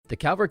The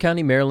Calvert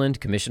County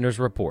Maryland Commissioners'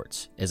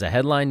 Reports is a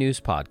headline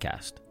news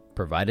podcast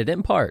provided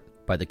in part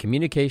by the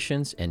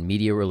Communications and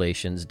Media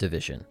Relations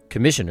Division.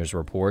 Commissioners'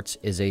 Reports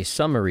is a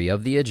summary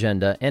of the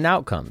agenda and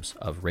outcomes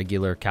of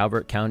regular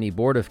Calvert County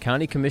Board of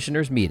County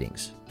Commissioners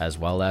meetings, as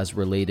well as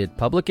related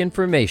public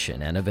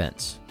information and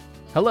events.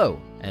 Hello,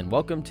 and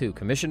welcome to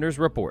Commissioners'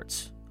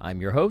 Reports.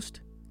 I'm your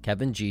host,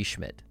 Kevin G.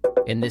 Schmidt.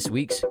 In this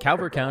week's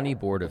Calvert County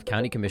Board of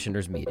County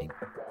Commissioners meeting,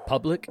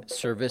 public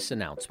service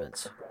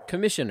announcements.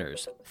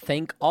 Commissioners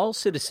thank all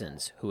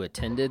citizens who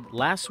attended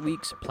last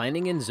week's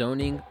Planning and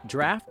Zoning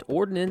Draft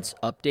Ordinance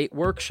Update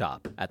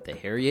Workshop at the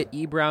Harriet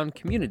E. Brown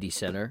Community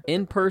Center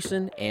in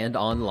person and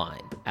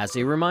online. As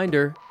a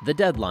reminder, the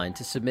deadline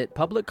to submit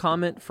public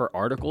comment for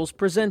articles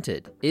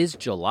presented is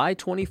July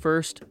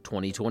 21st,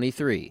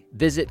 2023.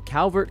 Visit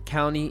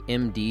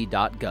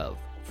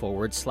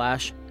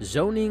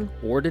calvertcountymd.gov/zoning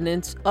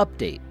ordinance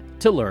update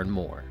to learn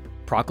more.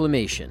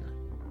 Proclamation.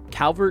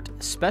 Calvert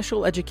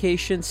Special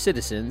Education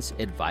Citizens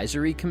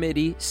Advisory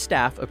Committee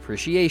Staff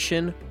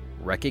Appreciation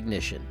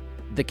Recognition.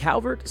 The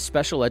Calvert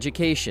Special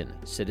Education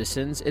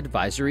Citizens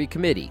Advisory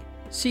Committee,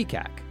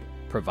 CCAC,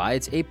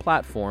 provides a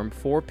platform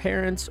for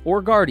parents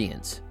or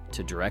guardians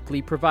to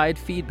directly provide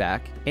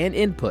feedback and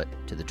input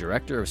to the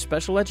Director of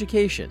Special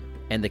Education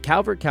and the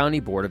Calvert County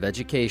Board of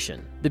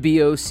Education. The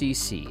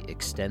BOCC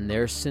extend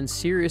their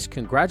sincerest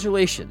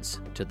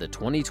congratulations to the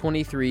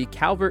 2023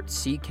 Calvert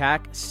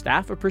CCAC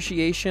Staff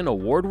Appreciation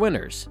Award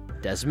winners,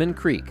 Desmond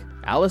Creek,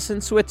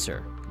 Allison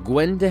Switzer,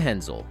 Gwen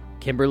DeHenzel,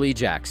 Kimberly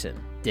Jackson,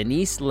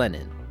 Denise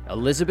Lennon,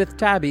 Elizabeth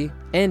Tabby,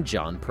 and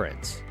John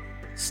Prince.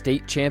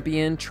 State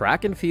Champion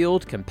Track and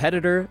Field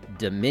Competitor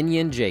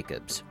Dominion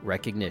Jacobs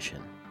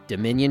recognition.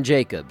 Dominion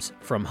Jacobs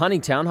from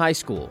Huntingtown High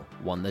School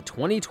won the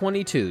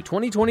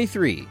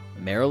 2022-2023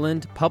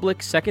 Maryland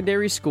Public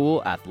Secondary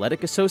School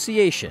Athletic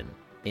Association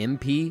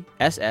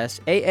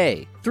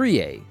MPSSAA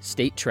 3A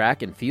State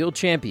Track and Field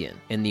Champion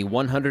in the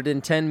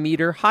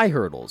 110-meter high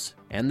hurdles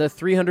and the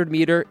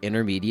 300-meter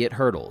intermediate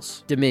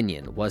hurdles.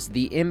 Dominion was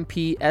the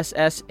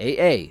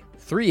MPSSAA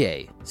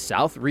 3A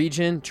South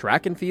Region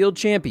Track and Field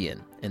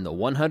Champion in the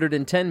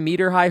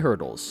 110-meter high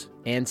hurdles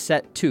and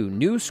set 2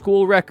 new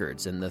school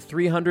records in the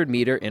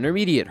 300-meter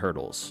intermediate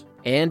hurdles,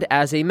 and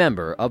as a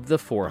member of the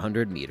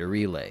 400-meter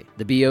relay.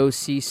 The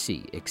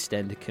BOCC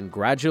extend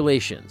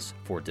congratulations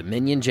for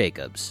Dominion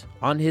Jacobs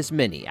on his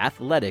many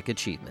athletic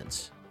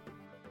achievements.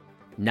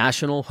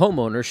 National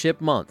Homeownership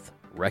Month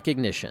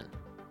recognition.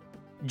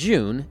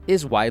 June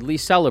is widely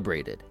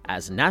celebrated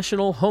as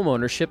National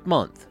Homeownership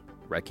Month,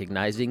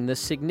 recognizing the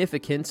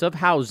significance of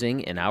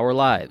housing in our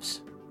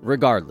lives.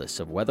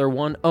 Regardless of whether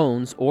one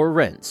owns or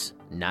rents,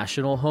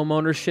 National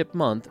Homeownership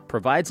Month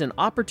provides an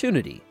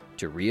opportunity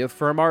to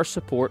reaffirm our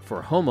support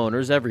for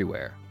homeowners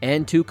everywhere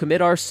and to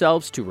commit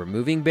ourselves to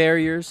removing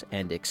barriers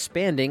and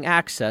expanding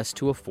access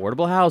to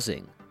affordable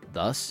housing,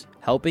 thus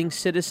helping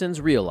citizens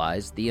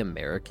realize the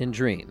American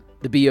dream.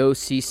 The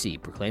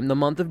BOCC proclaimed the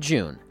month of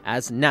June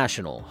as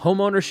National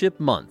Homeownership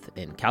Month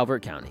in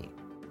Calvert County.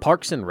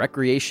 Parks and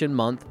Recreation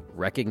Month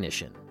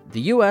recognition.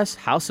 The U.S.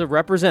 House of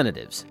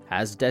Representatives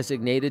has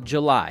designated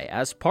July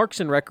as Parks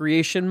and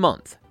Recreation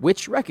Month,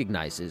 which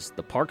recognizes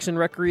the parks and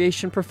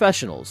recreation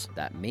professionals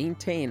that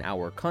maintain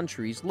our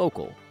country's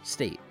local,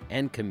 state,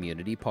 and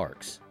community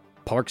parks.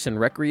 Parks and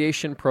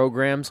recreation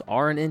programs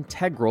are an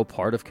integral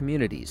part of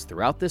communities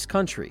throughout this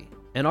country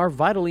and are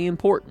vitally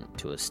important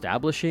to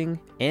establishing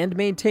and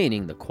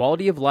maintaining the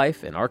quality of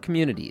life in our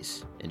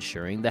communities,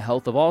 ensuring the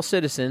health of all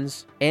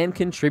citizens, and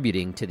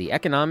contributing to the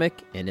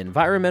economic and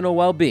environmental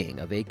well-being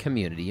of a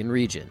community and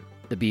region.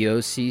 The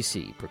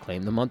BOCC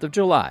proclaimed the month of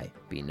July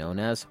be known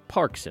as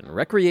Parks and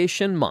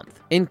Recreation Month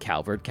in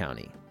Calvert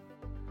County.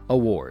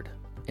 Award.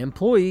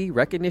 Employee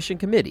Recognition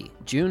Committee,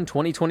 June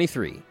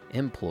 2023,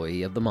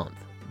 Employee of the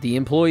Month. The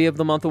Employee of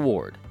the Month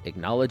Award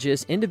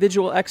acknowledges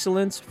individual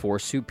excellence for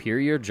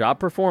superior job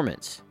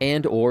performance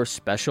and/or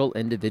special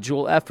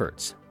individual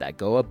efforts that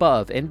go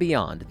above and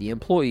beyond the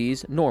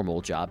employee's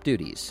normal job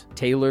duties.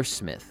 Taylor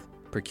Smith,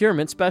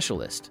 Procurement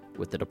Specialist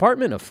with the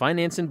Department of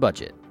Finance and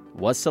Budget,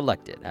 was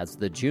selected as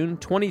the June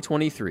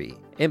 2023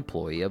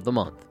 Employee of the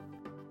Month.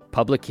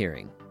 Public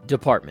Hearing.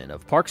 Department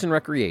of Parks and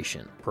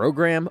Recreation,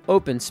 Program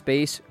Open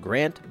Space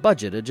Grant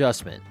Budget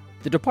Adjustment.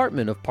 The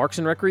Department of Parks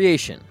and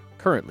Recreation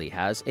currently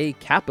has a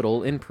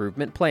Capital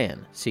Improvement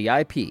Plan,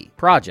 CIP,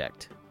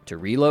 project to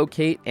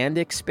relocate and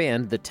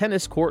expand the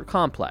tennis court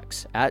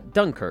complex at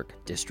Dunkirk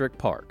District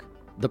Park.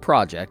 The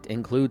project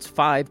includes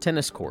 5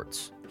 tennis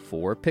courts,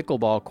 4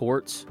 pickleball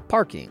courts,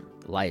 parking,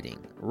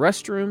 lighting,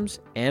 restrooms,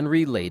 and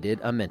related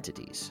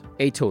amenities.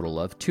 A total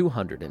of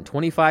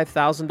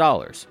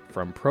 $225,000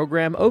 from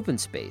Program Open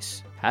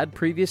Space had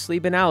previously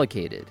been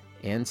allocated,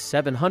 and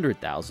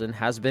 $700,000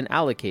 has been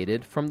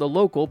allocated from the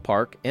local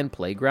park and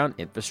playground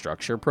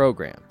infrastructure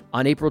program.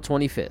 On April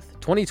 25,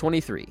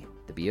 2023,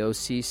 the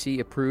BOCC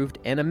approved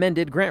an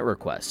amended grant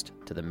request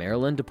to the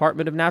Maryland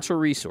Department of Natural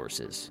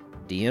Resources,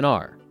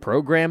 DNR,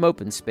 Program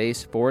Open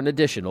Space for an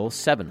additional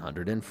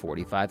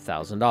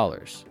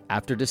 $745,000.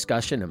 After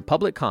discussion and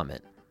public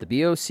comment, the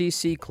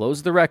BOCC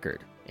closed the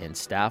record and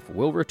staff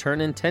will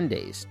return in 10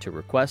 days to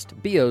request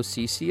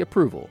BOCC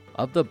approval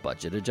of the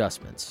budget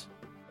adjustments.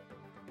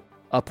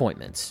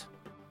 Appointments: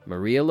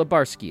 Maria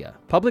Labarskia,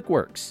 Public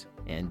Works,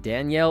 and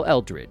Danielle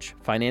Eldridge,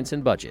 Finance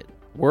and Budget,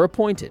 were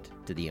appointed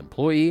to the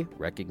Employee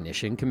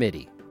Recognition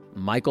Committee.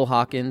 Michael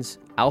Hawkins,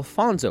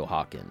 Alfonso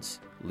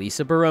Hawkins,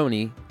 Lisa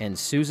Baroni, and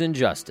Susan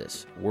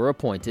Justice were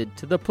appointed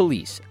to the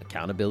Police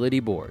Accountability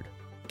Board.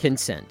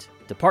 Consent: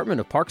 Department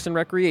of Parks and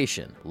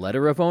Recreation,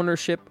 Letter of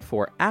Ownership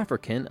for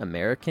African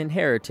American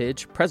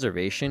Heritage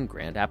Preservation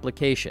Grant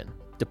Application.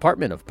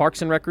 Department of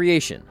Parks and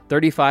Recreation,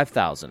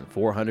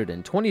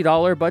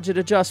 $35,420 budget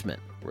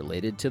adjustment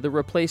related to the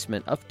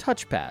replacement of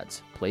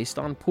touchpads placed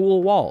on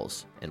pool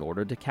walls in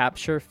order to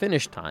capture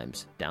finish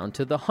times down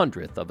to the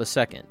 100th of a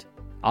second.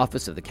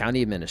 Office of the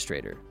County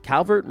Administrator,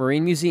 Calvert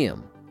Marine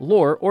Museum,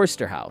 Lore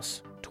Oyster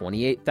House,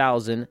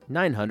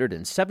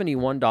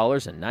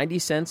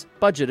 $28,971.90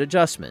 budget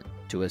adjustment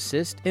to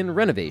assist in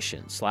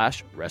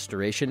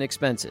renovation/restoration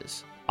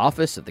expenses.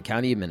 Office of the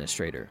County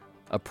Administrator,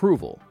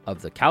 approval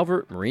of the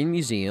Calvert Marine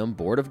Museum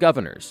Board of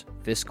Governors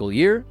fiscal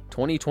year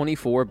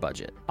 2024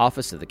 budget.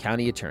 Office of the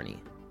County Attorney,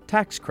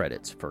 tax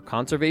credits for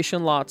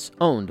conservation lots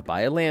owned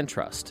by a land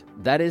trust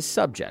that is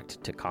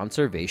subject to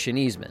conservation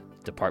easement.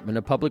 Department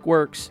of Public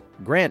Works,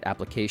 grant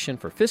application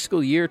for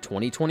fiscal year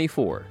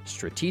 2024,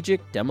 Strategic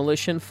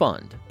Demolition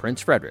Fund,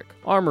 Prince Frederick,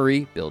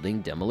 Armory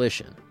Building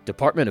Demolition.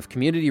 Department of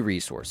Community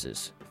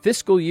Resources,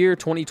 fiscal year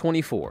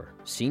 2024,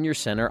 Senior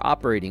Center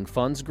Operating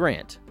Funds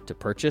grant to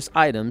purchase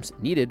items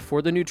needed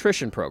for the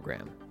nutrition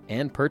program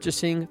and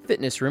purchasing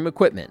fitness room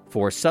equipment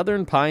for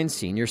Southern Pines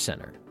Senior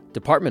Center.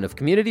 Department of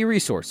Community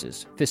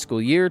Resources,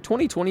 fiscal year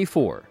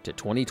 2024 to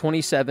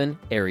 2027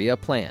 area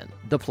plan.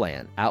 The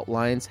plan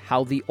outlines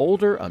how the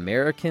Older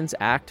Americans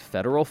Act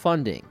federal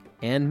funding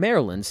and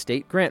Maryland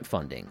state grant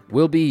funding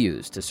will be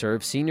used to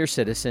serve senior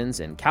citizens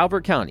in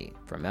Calvert County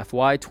from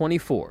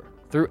FY24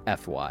 through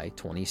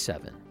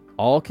FY27.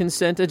 All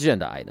consent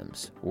agenda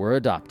items were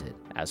adopted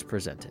as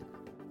presented.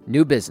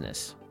 New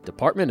business: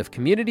 Department of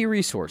Community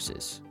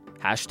Resources,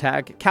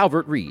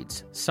 #Calvert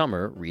Reads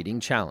Summer Reading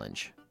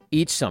Challenge.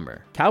 Each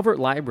summer, Calvert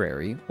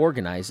Library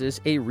organizes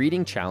a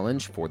reading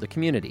challenge for the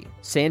community.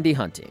 Sandy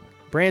Hunting,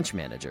 branch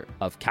manager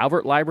of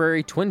Calvert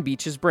Library Twin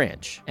Beaches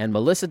branch, and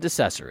Melissa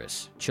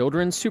DeCesaris,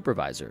 children's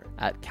supervisor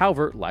at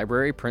Calvert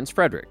Library Prince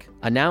Frederick,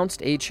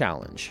 announced a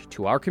challenge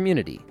to our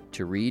community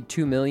to read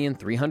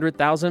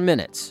 2,300,000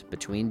 minutes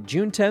between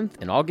June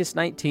 10th and August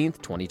 19th,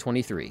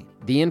 2023.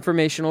 The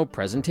informational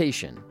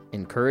presentation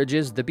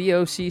encourages the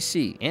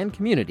BOCC and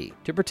community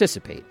to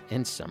participate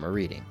in summer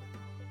reading.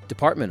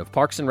 Department of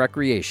Parks and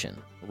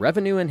Recreation,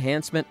 Revenue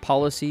Enhancement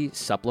Policy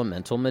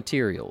Supplemental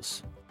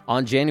Materials.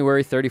 On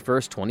January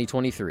 31st,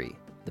 2023,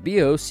 the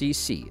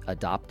BOCC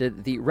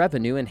adopted the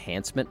Revenue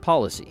Enhancement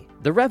Policy.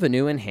 The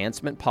Revenue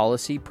Enhancement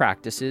Policy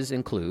practices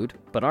include,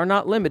 but are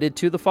not limited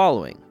to, the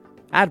following: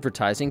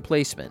 advertising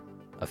placement,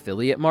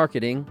 affiliate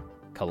marketing,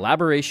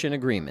 collaboration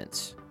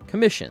agreements,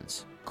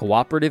 commissions,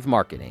 cooperative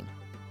marketing,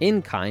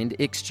 in-kind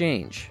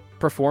exchange,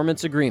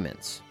 performance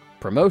agreements,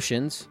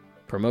 promotions,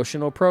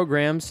 promotional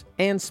programs,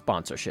 and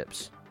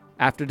sponsorships.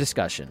 After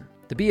discussion,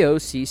 the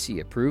BOCC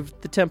approved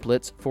the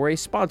templates for a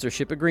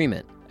sponsorship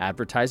agreement,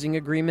 advertising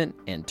agreement,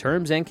 and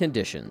terms and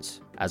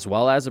conditions, as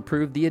well as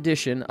approved the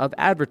addition of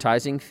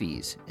advertising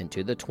fees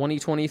into the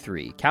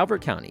 2023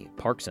 Calvert County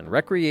Parks and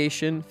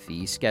Recreation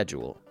Fee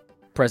Schedule.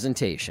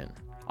 Presentation: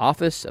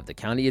 Office of the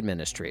County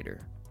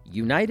Administrator,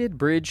 United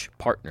Bridge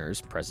Partners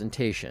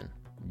Presentation.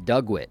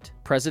 Doug Witt,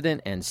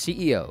 President and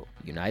CEO,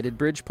 United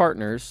Bridge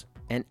Partners,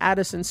 and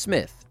Addison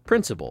Smith,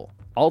 Principal,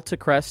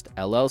 AltaCrest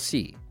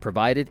LLC,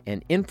 provided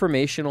an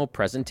informational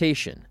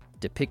presentation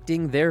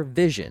depicting their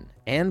vision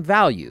and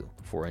value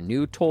for a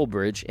new toll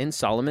bridge in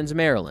Solomons,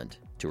 Maryland,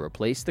 to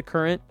replace the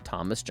current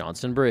Thomas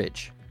Johnson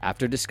Bridge.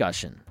 After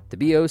discussion, the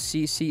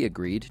BOCC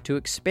agreed to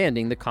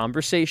expanding the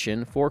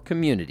conversation for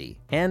community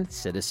and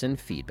citizen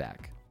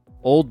feedback.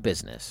 Old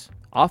business: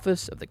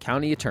 Office of the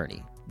County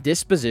Attorney,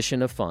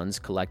 disposition of funds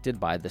collected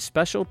by the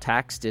Special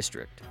Tax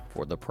District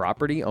for the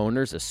Property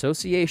Owners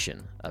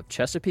Association of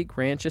Chesapeake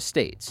Ranch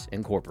Estates,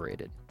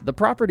 Incorporated. The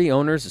Property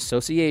Owners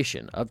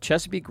Association of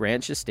Chesapeake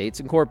Ranch Estates,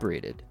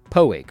 Incorporated,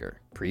 POACRE,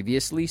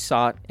 previously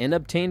sought and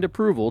obtained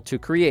approval to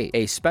create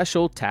a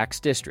special tax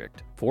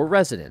district for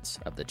residents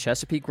of the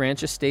Chesapeake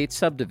Ranch Estates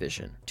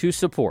subdivision to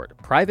support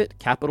private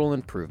capital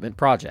improvement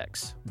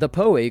projects. The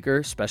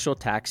POACRE Special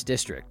Tax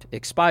District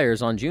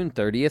expires on June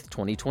 30th,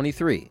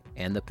 2023,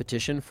 and the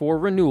petition for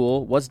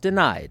renewal was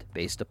denied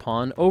based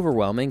upon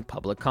overwhelming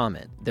public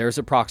comment. There's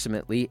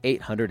approximately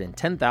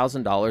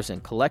 $810,000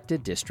 in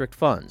collected district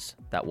funds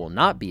that will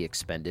not be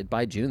expended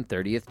by June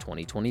 30th,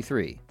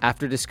 2023.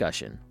 After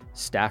discussion,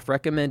 staff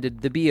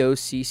recommended the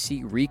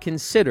BOCC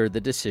reconsider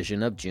the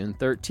decision of June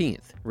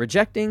 13th,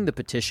 rejecting the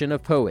petition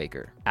of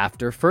POACRE.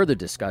 After further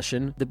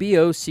discussion, the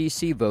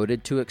BOCC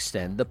voted to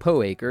extend the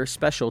POACRE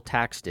Special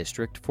Tax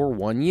District for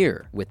 1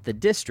 year, with the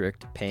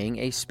district paying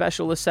a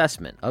special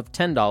assessment of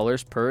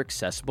 $10 per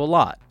accessible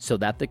lot, so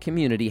that the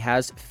community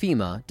has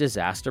FEMA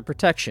disaster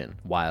protection,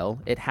 while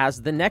it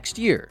has the next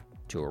year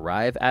to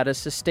arrive at a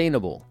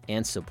sustainable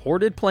and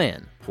supported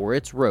plan for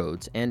its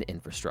roads and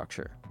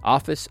infrastructure.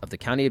 Office of the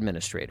County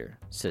Administrator,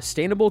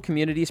 Sustainable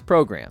Communities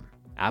Program,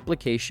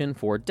 application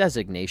for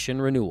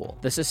designation renewal.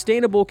 The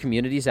Sustainable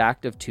Communities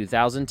Act of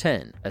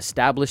 2010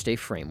 established a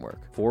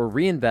framework for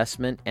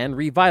reinvestment and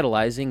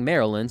revitalizing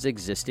Maryland's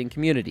existing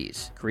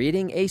communities,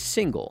 creating a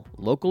single,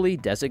 locally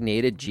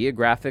designated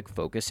geographic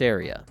focus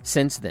area.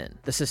 Since then,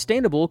 the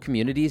Sustainable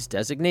Communities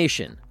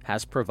designation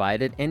has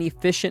provided an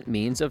efficient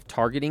means of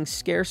targeting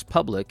scarce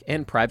public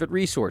and private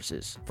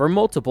resources for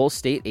multiple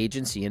state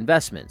agency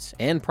investments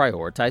and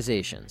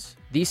prioritizations.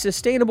 The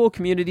Sustainable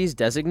Communities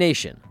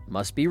designation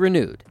must be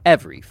renewed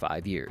every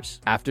 5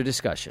 years. After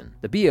discussion,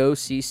 the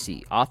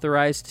BOCC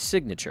authorized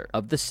signature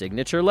of the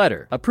signature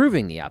letter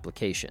approving the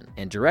application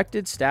and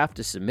directed staff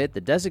to submit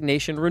the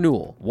designation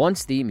renewal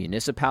once the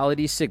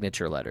municipality's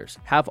signature letters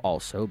have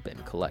also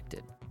been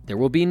collected. There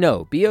will be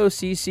no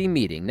BOCC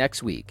meeting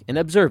next week in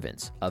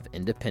observance of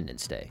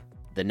Independence Day.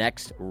 The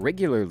next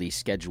regularly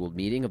scheduled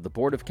meeting of the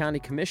Board of County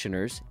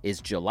Commissioners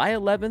is July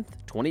 11th,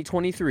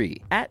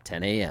 2023 at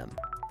 10 a.m.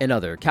 In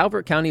other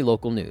Calvert County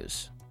local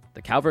news,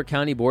 the Calvert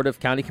County Board of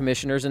County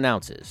Commissioners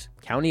announces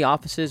county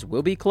offices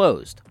will be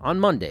closed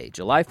on Monday,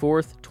 July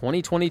 4th,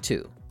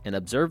 2022 in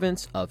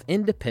observance of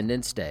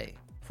Independence Day.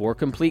 For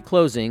complete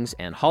closings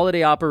and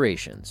holiday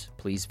operations,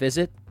 please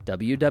visit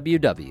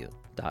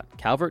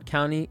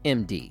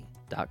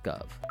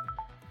www.calvertcountymd.gov.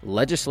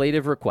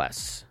 Legislative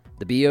requests.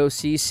 The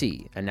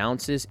BOCC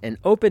announces an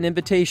open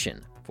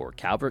invitation for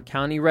Calvert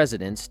County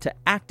residents to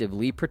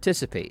actively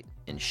participate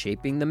in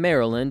shaping the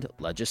Maryland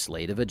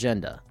legislative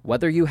agenda.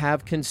 Whether you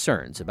have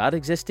concerns about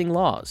existing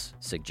laws,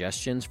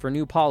 suggestions for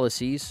new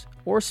policies,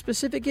 or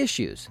specific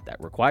issues that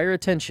require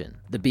attention,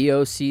 the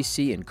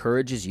BOCC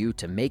encourages you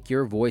to make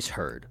your voice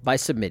heard by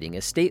submitting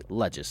a state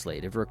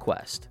legislative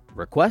request.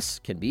 Requests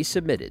can be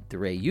submitted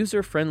through a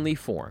user-friendly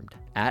form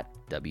at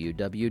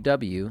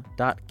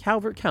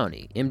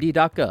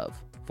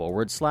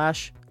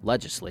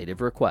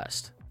www.calvertcountymd.gov/legislative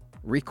request.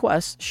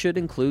 Requests should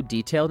include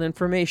detailed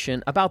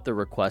information about the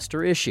request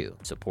or issue,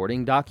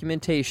 supporting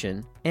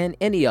documentation, and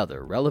any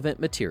other relevant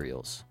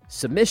materials.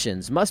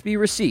 Submissions must be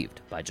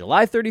received by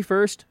July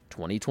 31st,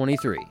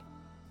 2023.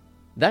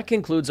 That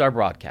concludes our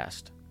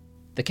broadcast.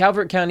 The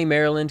Calvert County,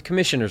 Maryland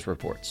Commissioners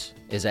Reports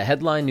is a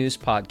headline news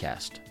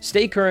podcast.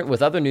 Stay current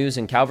with other news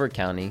in Calvert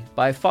County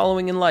by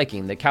following and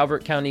liking the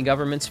Calvert County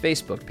government's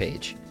Facebook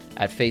page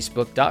at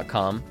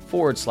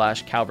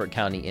facebook.com/Calvert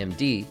County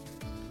MD,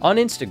 on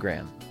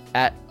Instagram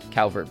at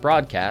Calvert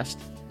Broadcast,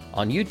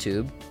 on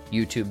YouTube,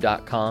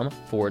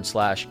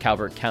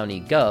 youtube.com/Calvert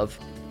County Gov,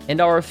 and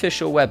our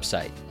official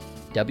website,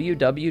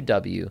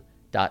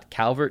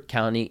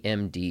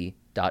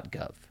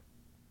 www.calvertcountymd.gov.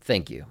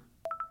 Thank you.